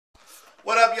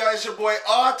What up, y'all? It's your boy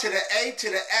R to the A to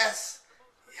the S.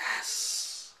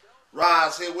 Yes.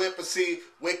 Rise here with Proceed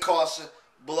with Caution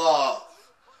blog.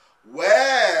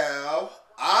 Well,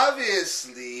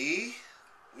 obviously,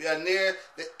 we are near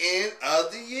the end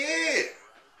of the year.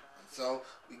 So,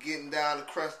 we're getting down to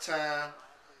crunch time.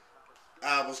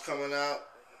 Albums coming out.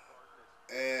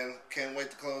 And can't wait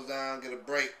to close down, get a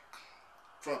break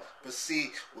from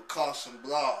Proceed with Caution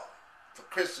blog for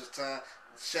Christmas time.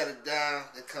 Shut it down,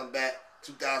 then come back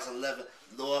 2011,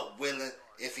 Lord willing,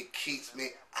 if He keeps me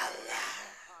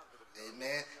alive.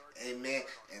 Amen, amen,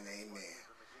 and amen.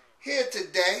 Here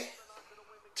today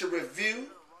to review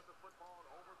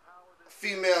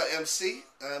female MC.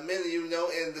 Many of you know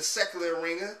in the secular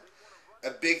arena, a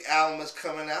big album is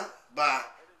coming out by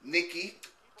Nicki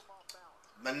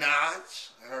Minaj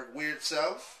and her weird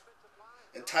self,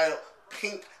 entitled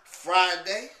Pink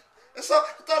Friday. And so I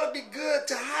thought it'd be good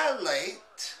to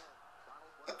highlight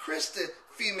a Christian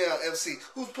female MC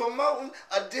who's promoting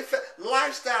a different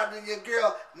lifestyle than your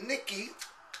girl Nicki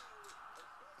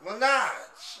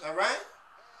Minaj. Alright?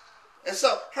 And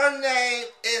so her name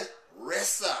is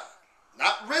Rissa.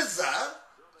 Not RZA.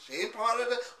 She ain't part of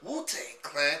the Wu-Tang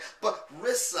Clan, but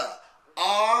Rissa.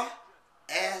 R-S-A.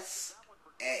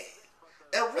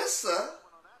 And Rissa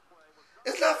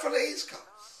is not for the East Coast.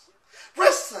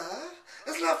 Rissa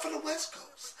is not from the West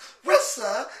Coast.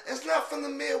 Rissa is not from the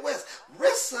Midwest.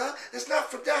 Rissa is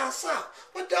not from down south.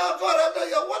 But doggone, I know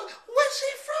y'all wonder, where's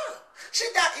she from?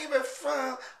 She's not even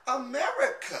from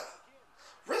America.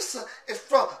 Rissa is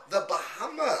from the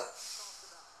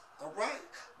Bahamas. Alright?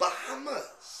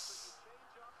 Bahamas.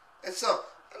 And so,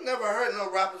 I've never heard no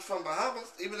rappers from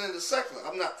Bahamas, even in the secular.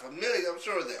 I'm not familiar. I'm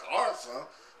sure there are some.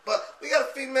 But we got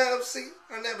a female MC.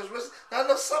 Her name is Rissa. Now, I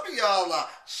know some of y'all are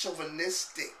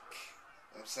chauvinistic.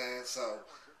 You know what I'm saying? So,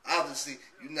 obviously,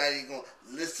 you're not even going to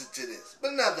listen to this.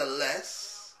 But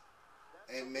nonetheless,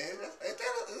 amen. Is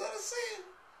that a saying?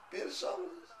 Being a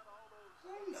chauvinist? I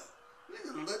don't know. We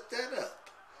need to look that up.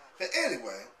 But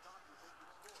anyway,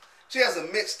 she has a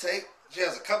mixtape. She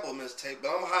has a couple of mixtapes,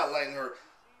 but I'm highlighting her,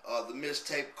 the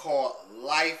mixtape called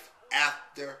Life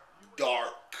After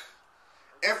Dark.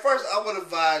 And first, I would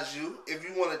advise you, if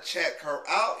you want to check her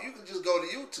out, you can just go to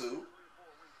YouTube,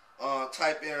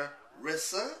 type in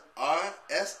Rissa,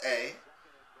 R-S-A,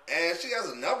 and she has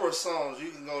a number of songs. You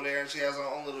can go there, and she has her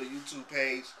own little YouTube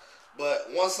page.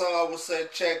 But one song I would say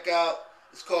check out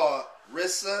is called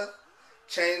Rissa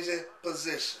Changing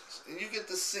Positions. And you get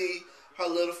to see her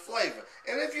little flavor.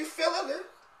 And if you're feeling it,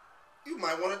 you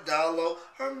might want to download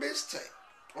her mixtape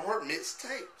or her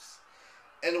mixtapes.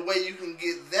 And the way you can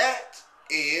get that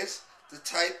is to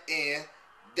type in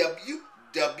www,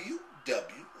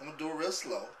 I'm going to do it real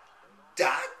slow,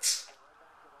 dot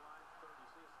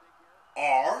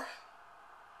RILIMEDIA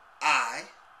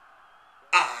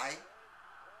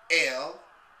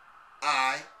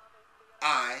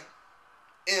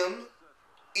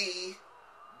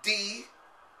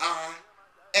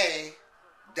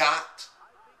dot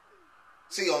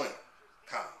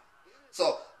com.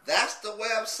 So that's the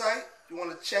website. You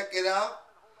want to check it out.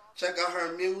 Check out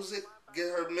her music. Get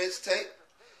her mixtape.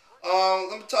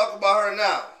 Let me talk about her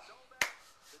now.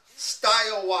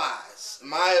 Style-wise, in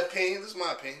my opinion, this is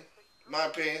my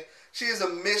opinion, she is a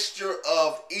mixture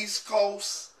of East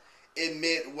Coast and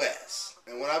Midwest.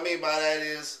 And what I mean by that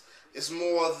is, it's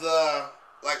more the,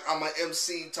 like, I'm an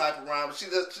MC type of rhyme.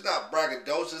 She's not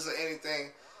braggadocious or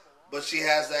anything, but she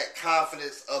has that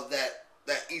confidence of that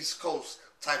East Coast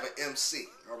type of MC,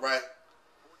 alright?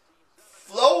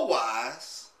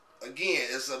 Flow-wise, again,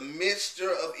 it's a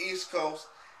mixture of East Coast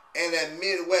and that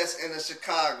Midwest in the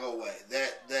Chicago way.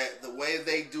 That the way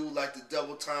they do like the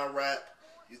double time rap.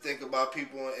 You think about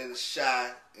people in the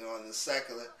shy, you know, in the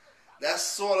secular. That's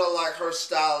sort of like her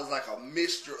style is like a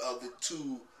mixture of the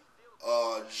two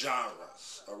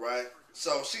genres. Alright?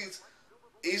 So she's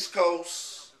East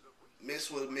Coast mixed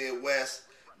with Midwest.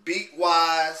 Beat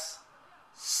wise,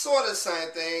 sort of the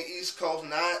same thing. East Coast,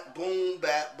 not boom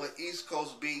bap, but East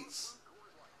Coast beats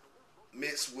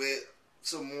mixed with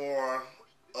some more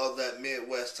of that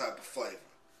Midwest type of flavor.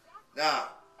 Now,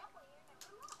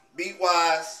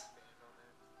 beat-wise,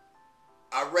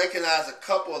 I recognize a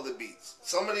couple of the beats.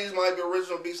 Some of these might be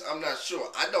original beats. I'm not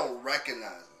sure. I don't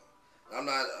recognize them. I'm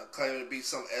not claiming to be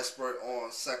some expert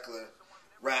on secular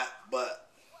rap, but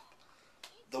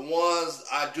the ones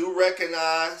I do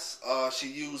recognize, she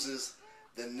uses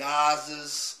the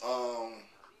Nas's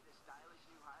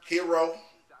Hero.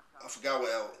 I forgot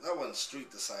what else. That wasn't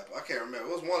Street Disciple. I can't remember.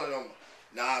 It was one of them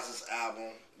Nas's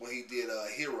album where he did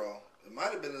Hero. It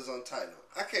might have been his Untitled.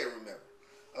 I can't remember.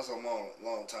 That's a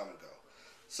long time ago.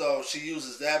 So she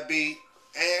uses that beat.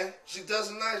 And she does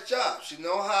a nice job. She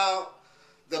know how,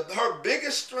 her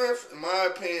biggest strength, in my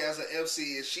opinion, as an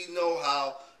MC is she know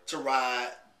how to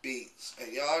ride beats.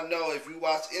 And y'all know, if you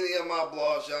watch any of my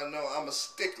blogs, y'all know I'm a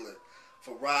stickler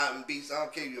for riding beats. I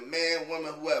don't care if you're a man,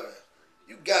 woman, whoever.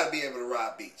 You got to be able to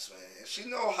ride beats, man. And she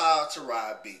know how to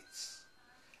ride beats.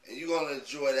 And you're going to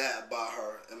enjoy that about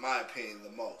her, in my opinion,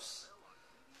 the most.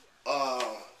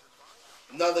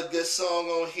 Another good song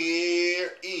on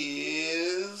here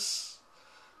is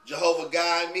Jehovah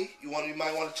Guide Me. You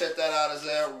might want to check that out as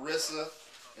there, Rissa,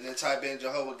 and then type in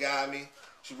Jehovah Guide Me.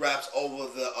 She raps over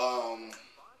the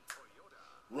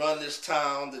Run This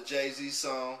Town, the Jay-Z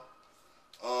song,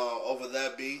 over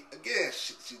that beat. Again,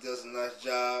 she does a nice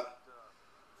job.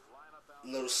 A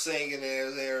little singing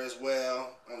there as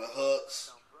well on the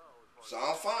hooks. So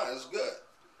I'm fine. It's good.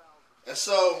 And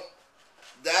so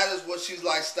that is what she's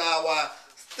like style-wise.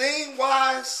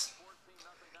 Theme-wise,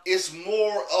 it's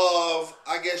more of,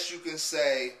 I guess you can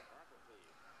say,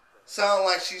 sound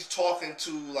like she's talking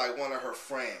to like one of her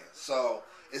friends. So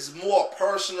it's more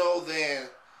personal than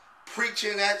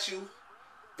preaching at you.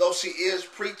 Though she is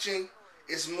preaching,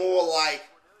 it's more like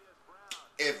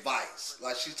advice.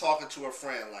 Like she's talking to her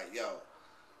friend, like, yo,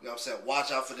 you know what I'm saying?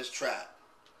 Watch out for this trap.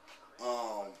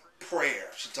 Prayer.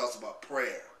 She talks about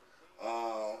prayer.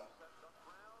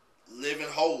 Living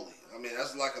holy. I mean,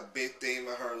 that's like a big theme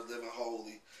of hers, living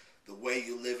holy. The way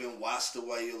you living, watch the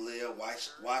way you live,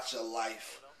 watch your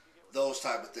life. Those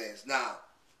type of things. Now,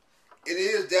 it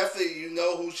is definitely, you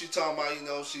know who she's talking about. You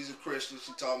know she's a Christian.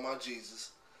 She's talking about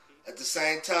Jesus. At the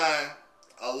same time,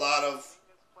 a lot of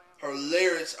her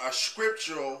lyrics are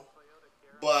scriptural,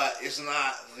 but it's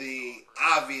not the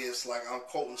obvious, like I'm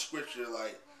quoting scripture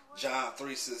like John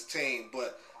 3:16,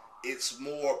 but it's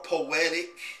more poetic,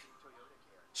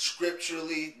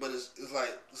 scripturally, but it's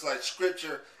like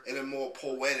scripture in a more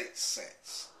poetic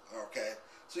sense. Okay,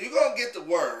 so you're gonna get the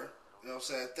word. You know what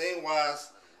I'm saying? Thing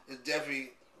wise, it's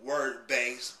definitely word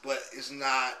based, but it's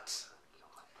not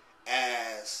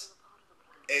as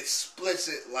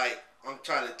explicit like I'm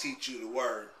trying to teach you the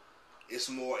word. It's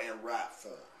more in rap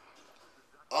form.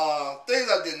 Things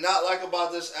I did not like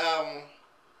about this album,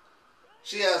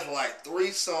 she has like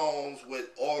 3 songs with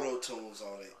auto-tunes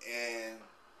on it, and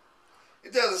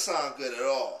it doesn't sound good at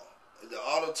all. The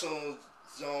auto-tunes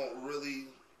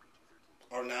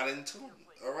are not in tune,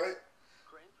 alright?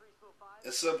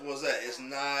 As simple as that. It's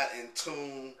not in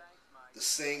tune. The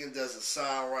singing doesn't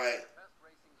sound right.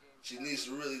 She needs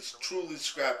to really, truly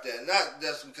scrap that. Not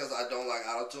just because I don't like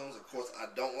auto-tunes. Of course, I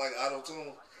don't like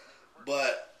auto-tunes.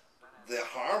 But the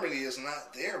harmony is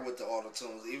not there with the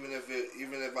auto-tunes. Even if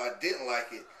I didn't like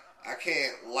it, I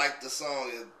can't like the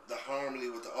song if the harmony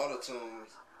with the auto-tunes,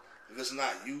 if it's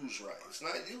not used right. It's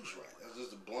not used right. That's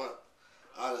just a blunt,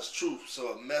 honest truth.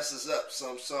 So it messes up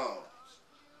some songs.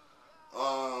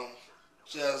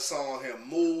 She has a song on here,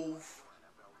 Move.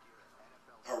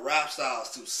 Her rap style is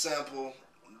too simple.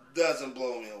 Doesn't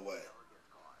blow me away.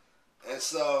 And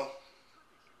so,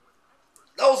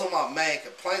 those are my main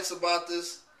complaints about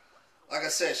this. Like I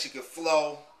said, she can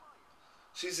flow.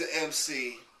 She's an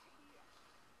MC.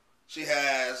 She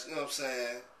has, you know what I'm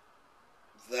saying,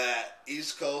 that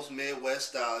East Coast, Midwest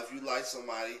style. If you like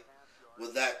somebody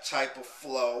with that type of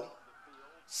flow,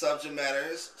 subject matter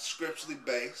is scripturally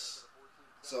based.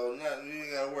 So you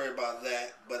ain't gotta worry about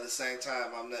that. But at the same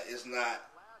time, it's not,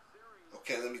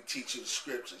 okay, let me teach you the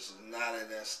scriptures. It's not in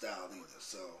that style either.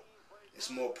 So it's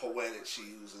more poetic she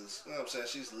uses. You know what I'm saying?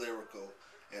 She's lyrical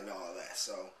and all that.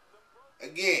 So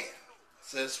again,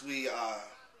 since we are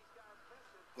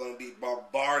going to be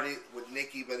bombarded with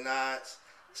Nicki Minaj,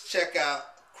 let's check out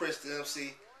Christian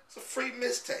MC. It's a free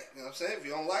mixtape. You know what I'm saying? If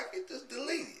you don't like it, just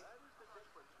delete it.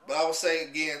 But I would say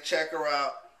again, check her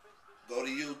out. Go to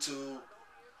YouTube.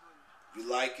 If you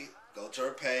like it, go to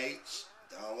her page.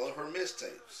 Download her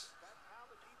mixtapes.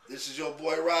 This is your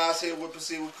boy Roz here with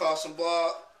Proceed with Caution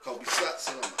Blog. Kobe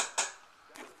Sutton.